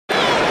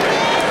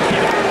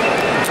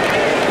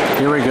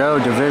Here we go,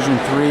 Division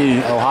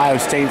III Ohio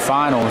State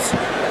Finals,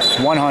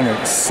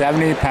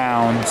 170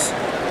 pounds,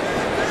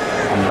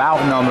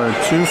 bout number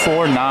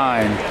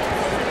 249.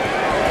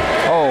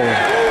 Oh,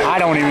 I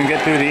don't even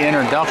get through the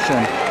introduction,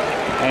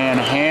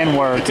 and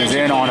Handwerk is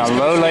in on a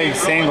low leg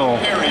single.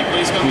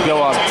 We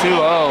go up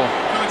 2-0,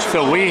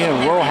 so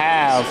will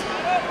have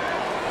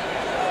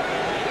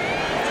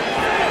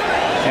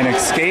an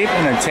escape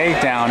and a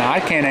takedown. I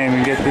can't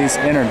even get this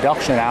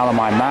introduction out of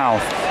my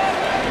mouth.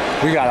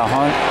 We got a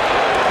 1:30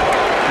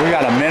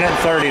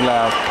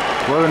 left.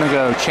 We're gonna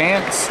go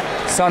Chance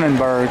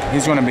Sonnenberg.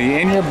 He's gonna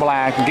be in your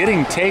black,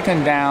 getting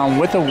taken down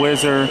with a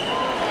whizzer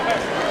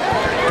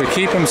to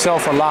keep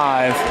himself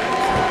alive.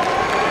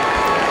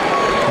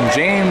 And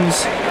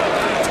James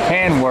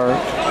Handwerk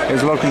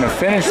is looking to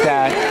finish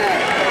that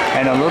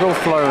and a little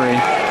flurry.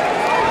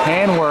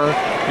 Handwerk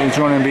is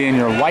going to be in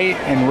your white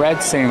and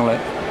red singlet,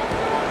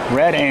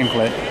 red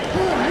anklet.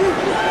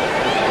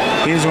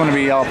 He's going to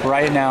be up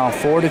right now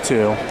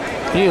 4-2.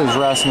 He is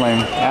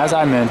wrestling, as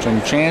I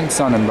mentioned, Chance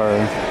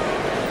Sonnenberg.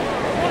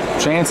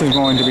 Chance is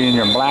going to be in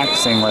your black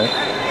singlet.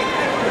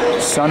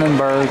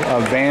 Sonnenberg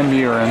of Van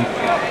Buren.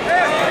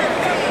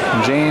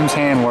 James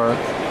Handwerk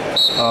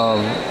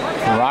of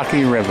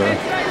Rocky River.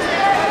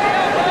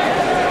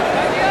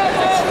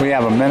 We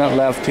have a minute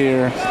left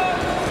here.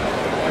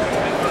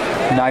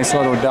 Nice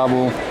little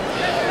double.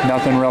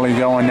 Nothing really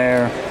going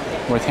there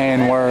with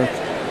Handwerk.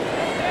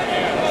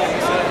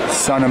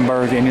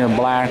 Sonnenberg in your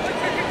black.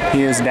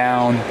 He is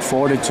down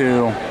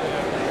 4-2.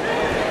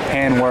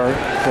 Handwerk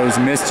goes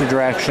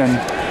misdirection.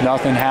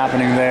 Nothing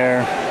happening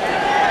there.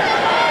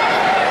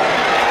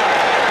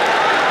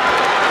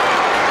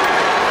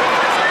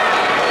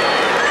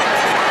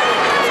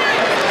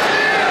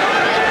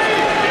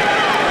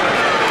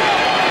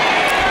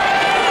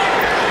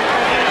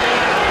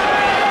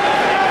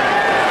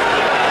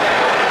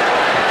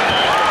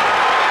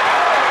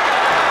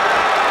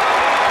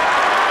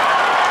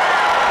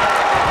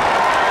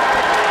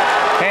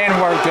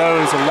 Handwerk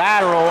goes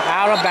lateral,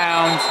 out of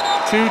bounds,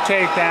 2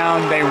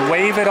 takedown. They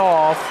wave it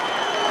off.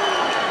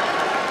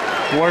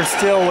 We're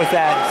still with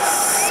that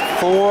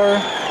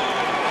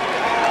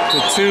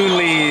 4-2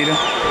 lead.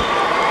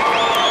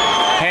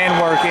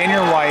 Handwerk in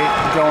your white,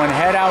 going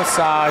head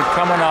outside,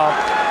 coming up,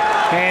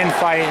 hand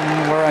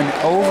fighting. We're in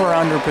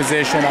over-under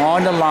position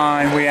on the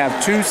line. We have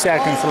 2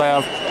 seconds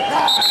left,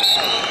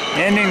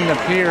 ending the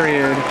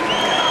period.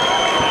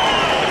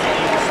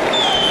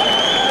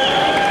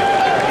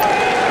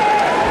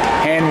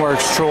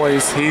 Handwerk's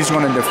choice, he's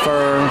going to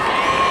defer.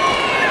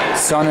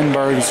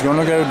 Sonnenberg is going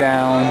to go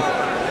down.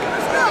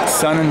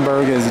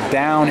 Sonnenberg is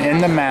down in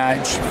the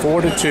match,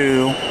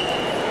 4-2.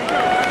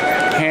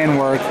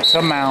 Handwerk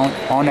to mount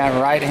on that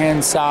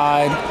right-hand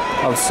side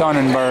of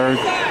Sonnenberg.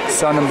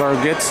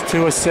 Sonnenberg gets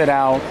to a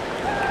sit-out.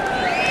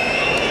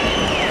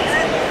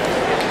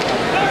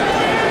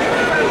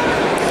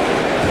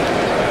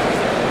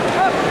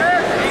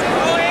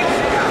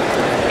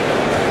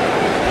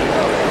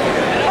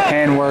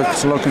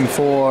 Handwerk's looking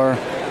for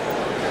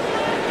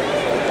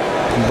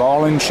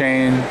ball and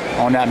chain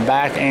on that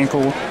back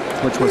ankle,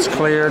 which was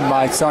cleared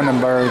by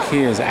Sonnenberg.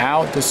 He is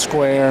out the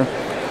square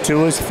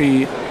to his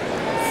feet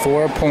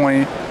for a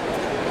point,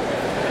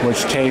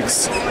 which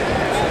takes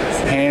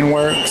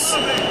Handwerk's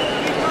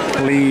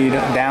lead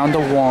down to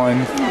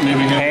 1.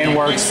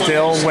 Handwerk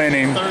still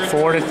winning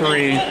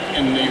 4-3.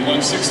 In the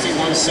 160,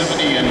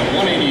 170, and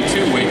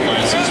 182 weight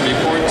classes,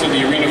 report to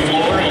the arena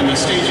floor and the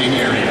staging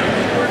area.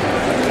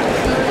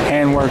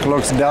 Handwerk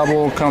looks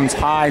double, comes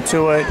high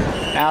to it,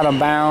 out of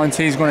bounds.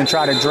 He's going to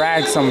try to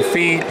drag some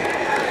feet.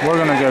 We're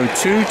going to go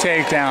 2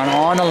 takedown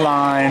on the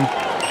line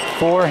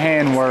for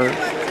Handwerk.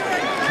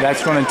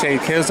 That's going to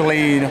take his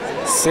lead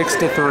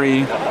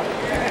 6-3.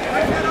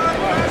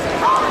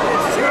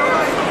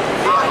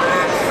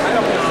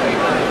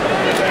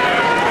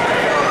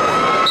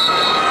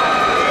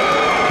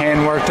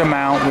 Handwerk to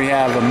mount. We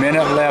have a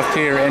minute left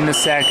here in the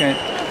second.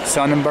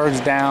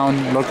 Sonnenberg's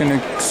down, looking to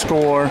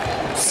score.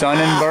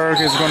 Sonnenberg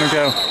is going to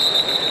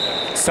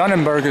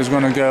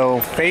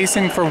go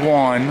facing for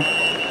 1.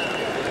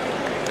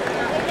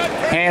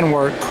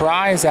 Handwerk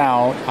cries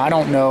out. I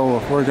don't know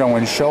if we're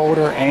going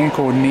shoulder,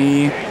 ankle,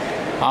 knee.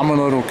 I'm a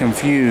little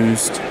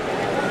confused.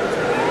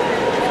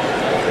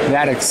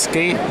 That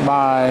escape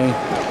by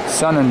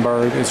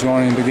Sonnenberg is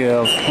going to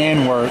give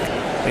Handwerk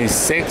a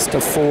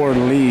 6-4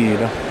 lead.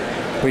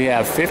 We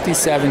have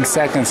 57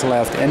 seconds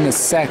left in the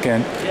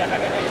second.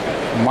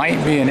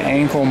 Might be an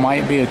ankle,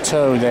 might be a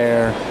toe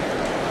there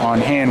on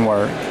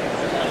Handwerk.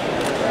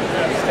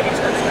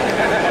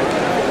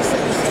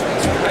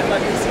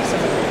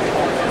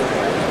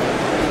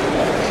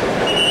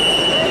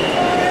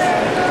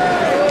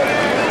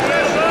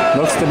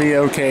 Looks to be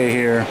okay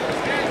here.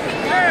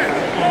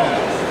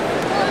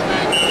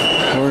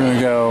 We're going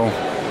to go.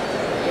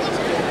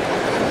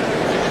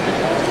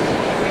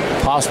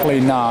 Possibly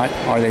not.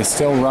 Are they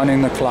still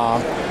running the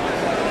clock?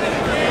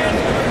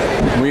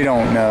 We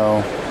don't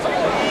know.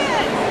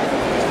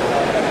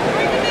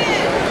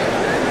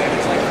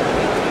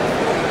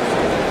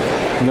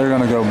 They're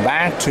going to go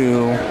back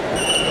to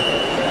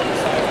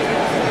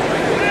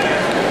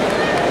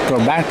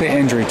go back to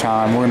injury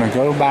time. We're going to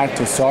go back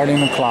to starting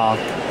the clock.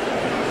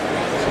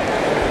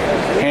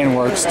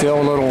 Handwork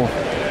still a little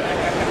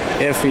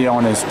iffy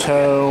on his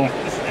toe,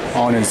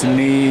 on his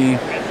knee.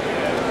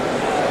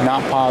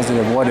 Not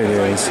positive what it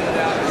is.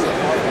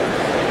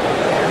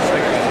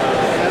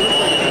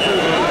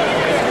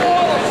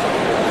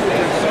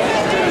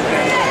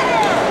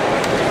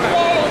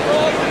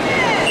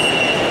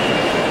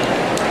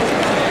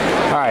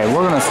 All right,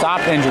 we're going to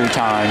stop injury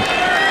time.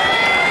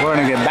 We're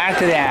going to get back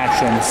to the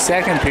action.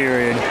 Second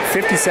period,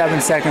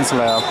 57 seconds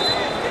left.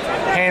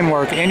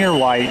 Handwork in your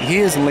white. He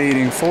is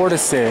leading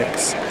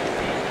 4-6.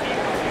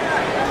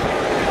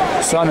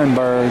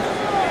 Sonnenberg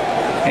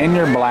in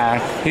your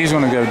black. He's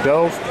going to go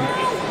dope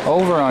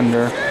over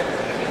under.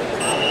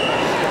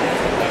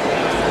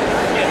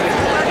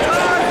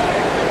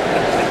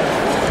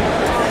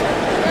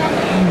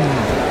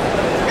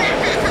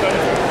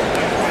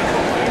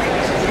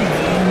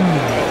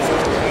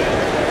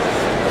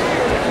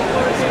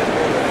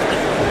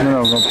 We're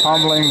going to go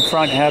pummeling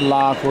front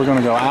headlock. We're going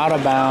to go out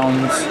of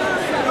bounds.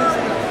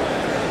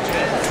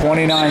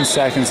 29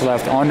 seconds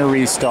left on the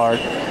restart.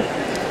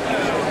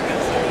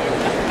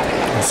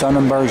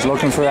 Sonnenberg's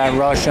looking for that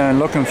Russian,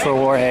 looking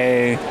for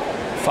a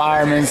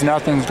fireman's.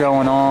 Nothing's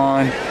going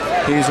on.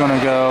 He's going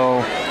to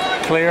go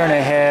clearing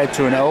ahead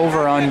to an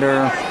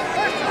over-under.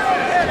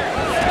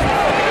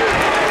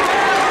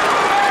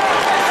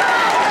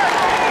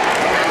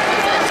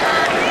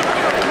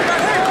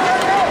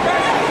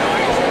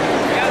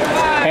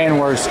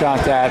 Handwork's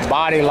got that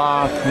body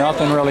lock.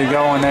 Nothing really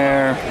going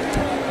there.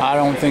 I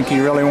don't think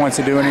he really wants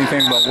to do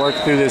anything but work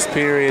through this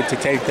period to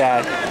take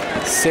that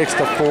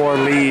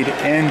 6-4 lead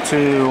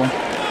into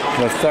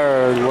the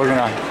third. We're going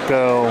to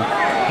go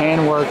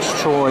Handwork's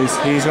choice.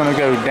 He's going to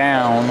go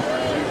down.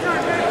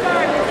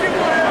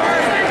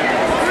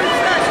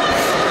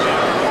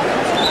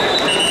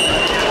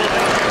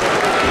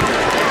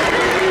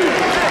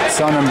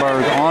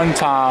 Sonnenberg on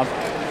top.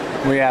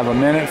 We have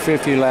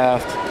 1:50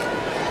 left.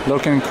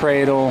 Looking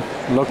cradle,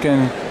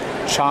 looking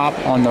chop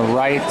on the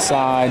right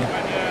side.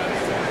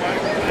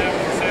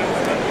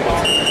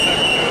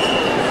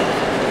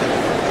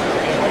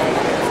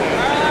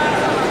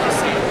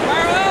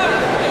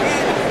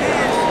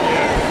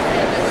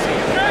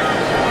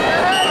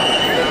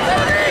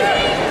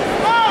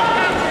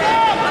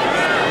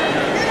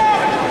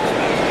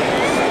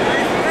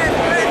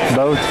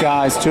 Both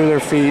guys to their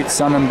feet.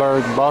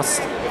 Sonnenberg busts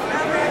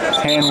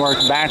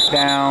Handwork back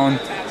down.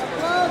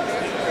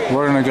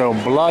 We're going to go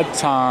blood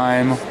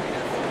time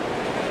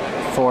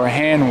for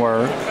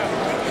Handwork.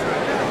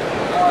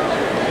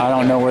 I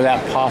don't know where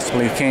that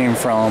possibly came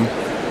from.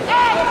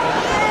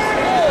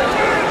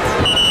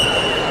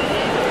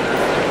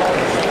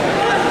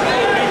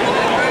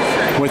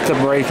 With the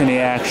break in the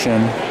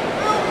action,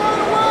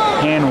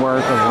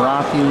 Handwork of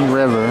Rocky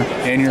River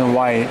in your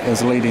white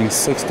is leading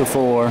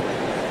 6-4.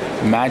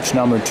 Match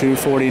number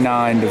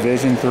 249,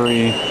 Division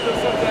III,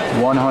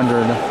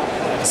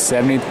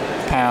 170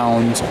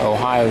 pounds,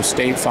 Ohio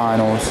State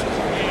Finals.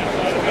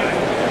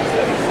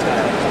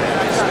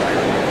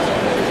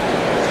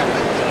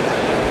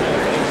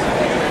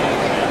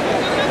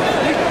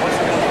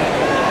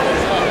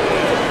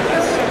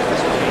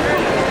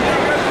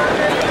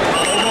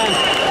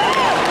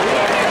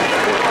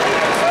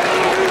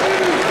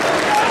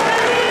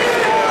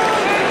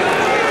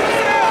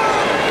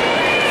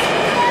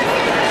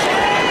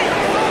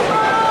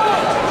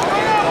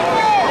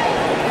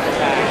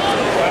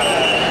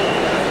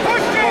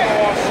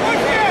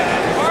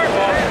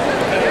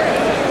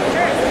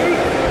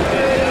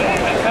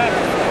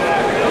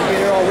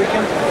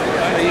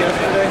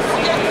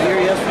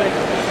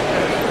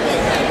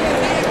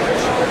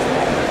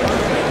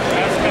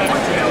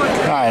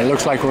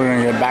 Looks like we're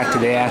going to get back to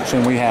the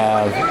action. We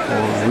have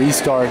a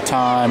restart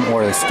time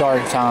or a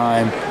start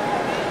time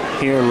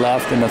here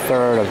left in the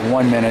third of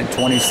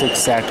 1:26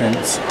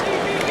 seconds.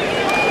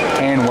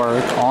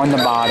 Handwork on the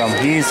bottom.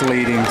 He's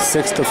leading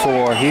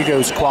 6-4. He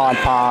goes quad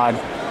pod.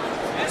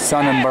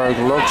 Sonnenberg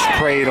looks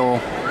cradle.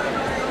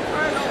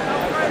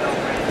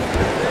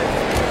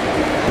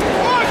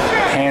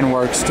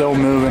 Handwork still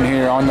moving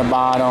here on the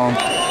bottom.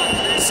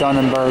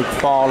 Sonnenberg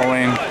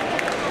following.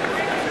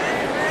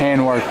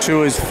 Handwork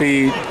to his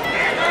feet.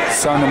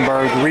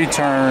 Sonnenberg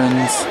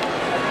returns.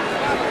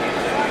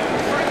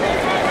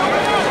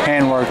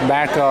 Handwork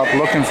back up,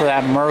 looking for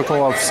that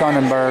Merkel of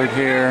Sonnenberg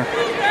here.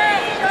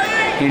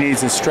 He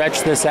needs to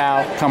stretch this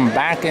out, come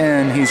back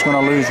in. He's going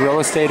to lose real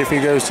estate if he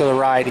goes to the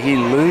right. He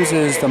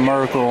loses the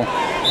Merkel.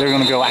 They're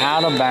going to go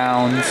out of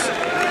bounds.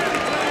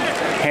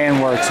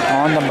 Handwork's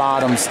on the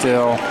bottom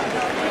still.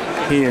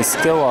 He is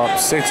still up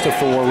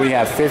 6-4. We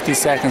have 50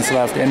 seconds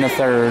left in the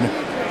third.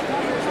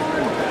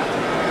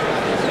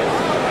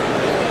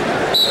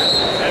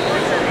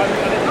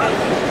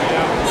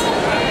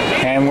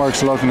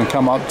 Handwork's looking to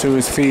come up to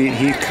his feet.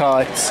 He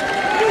cuts.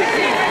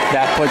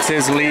 That puts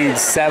his lead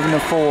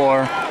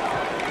 7-4.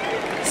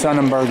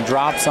 Sonnenberg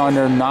drops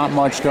under. Not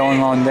much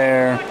going on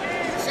there.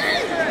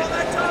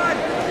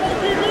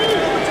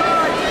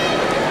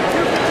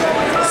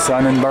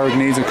 Sonnenberg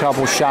needs a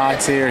couple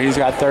shots here. He's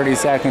got 30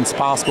 seconds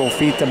possible,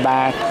 feet to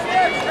back.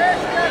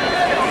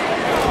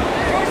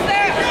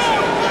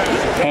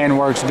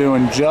 Handwerk's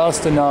doing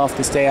just enough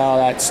to stay out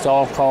of that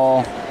stall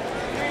call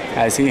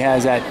as he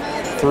has that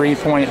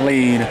 3-point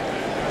lead.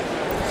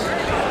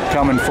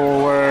 Coming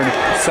forward,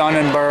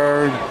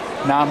 Sonnenberg,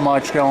 not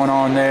much going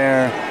on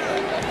there.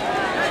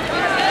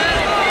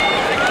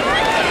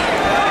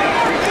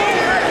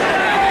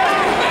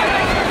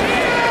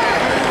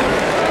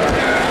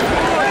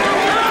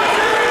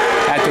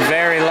 At the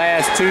very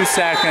last 2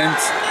 seconds,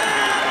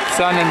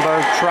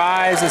 Sonnenberg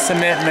tries a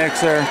submit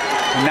mixer,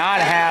 not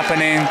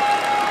happening.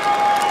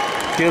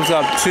 Gives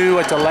up 2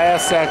 at the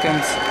last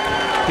seconds.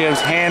 Gives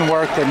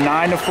Handwerk the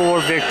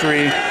 9-4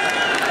 victory.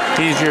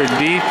 He's your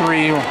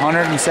D3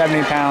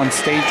 170-pound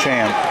state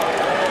champ.